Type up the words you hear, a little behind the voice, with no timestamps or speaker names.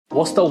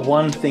What's the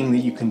one thing that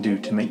you can do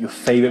to make your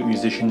favorite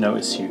musician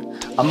notice you?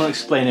 I'm gonna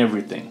explain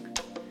everything.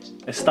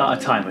 Let's start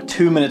a timer,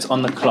 2 minutes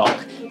on the clock.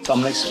 So I'm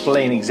gonna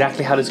explain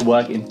exactly how this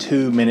works in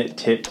 2-Minute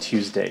Tip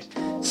Tuesday.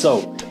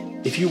 So,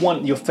 if you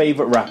want your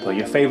favorite rapper,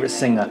 your favorite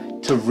singer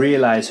to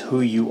realize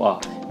who you are,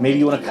 maybe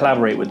you want to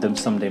collaborate with them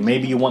someday,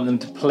 maybe you want them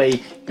to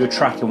play your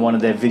track in one of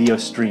their video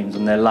streams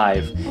on their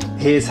live,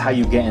 here's how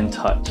you get in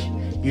touch.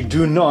 You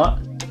do not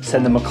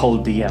send them a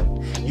cold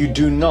DM. You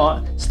do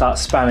not start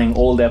spamming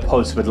all their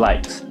posts with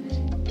likes.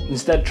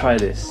 Instead, try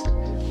this.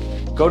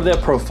 Go to their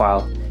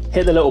profile,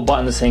 hit the little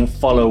button that's saying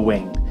follow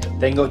Wing,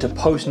 then go to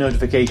post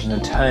notifications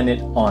and turn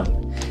it on.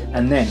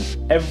 And then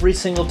every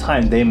single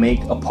time they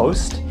make a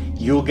post,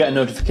 you'll get a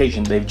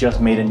notification they've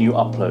just made a new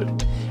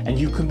upload. And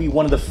you can be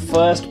one of the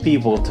first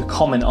people to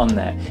comment on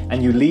there,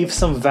 and you leave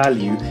some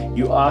value,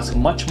 you ask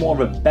much more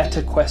of a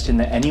better question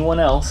than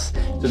anyone else,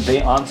 so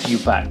they answer you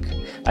back.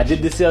 I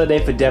did this the other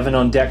day for Devon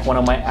on Deck, one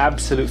of my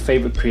absolute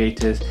favorite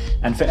creators,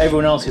 and for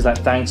everyone else who's like,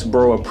 thanks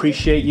bro,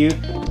 appreciate you,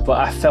 but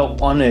I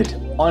felt honored,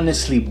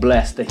 honestly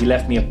blessed that he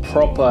left me a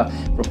proper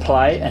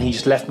reply and he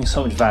just left me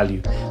so much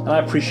value, and I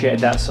appreciated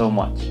that so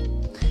much.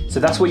 So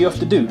that's what you have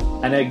to do.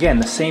 And again,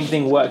 the same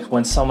thing works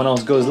when someone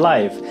else goes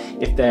live.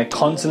 If they're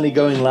constantly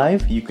going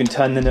live, you can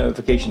turn the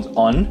notifications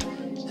on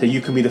so you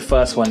can be the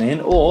first one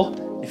in, or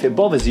if it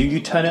bothers you, you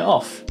turn it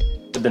off.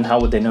 But then how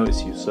would they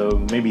notice you?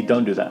 So maybe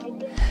don't do that.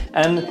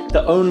 And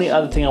the only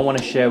other thing I want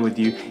to share with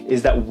you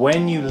is that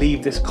when you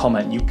leave this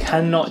comment, you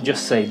cannot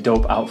just say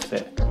dope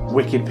outfit,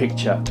 wicked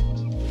picture.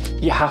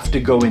 You have to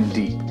go in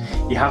deep.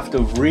 You have to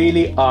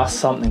really ask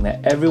something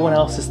that everyone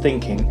else is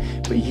thinking,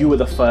 but you were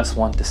the first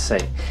one to say.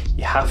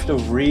 You have to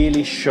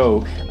really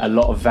show a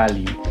lot of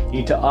value. You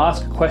need to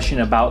ask a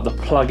question about the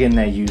plugin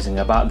they're using,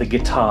 about the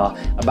guitar,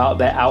 about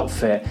their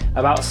outfit,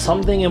 about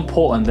something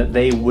important that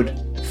they would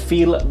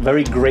feel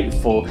very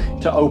grateful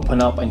to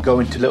open up and go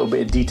into a little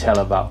bit of detail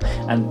about.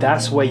 And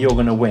that's where you're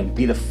gonna win.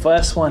 Be the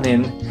first one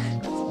in.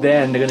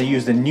 Then they're gonna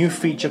use the new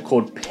feature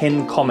called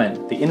Pin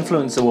Comment. The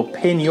influencer will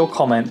pin your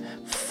comment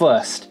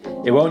first.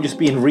 It won't just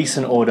be in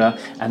recent order,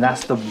 and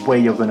that's the way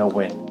you're gonna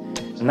win.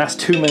 And that's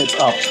 2 minutes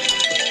up.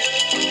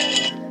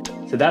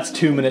 So that's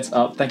 2 minutes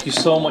up. Thank you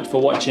so much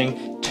for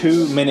watching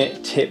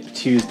 2-Minute Tip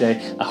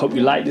Tuesday. I hope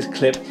you like this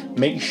clip.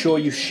 Make sure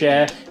you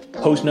share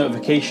post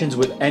notifications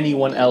with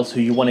anyone else who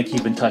you want to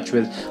keep in touch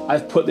with.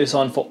 I've put this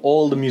on for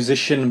all the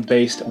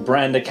musician-based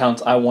brand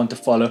accounts I want to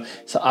follow,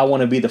 so I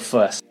want to be the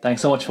first.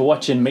 Thanks so much for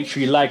watching. Make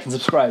sure you like and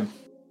subscribe.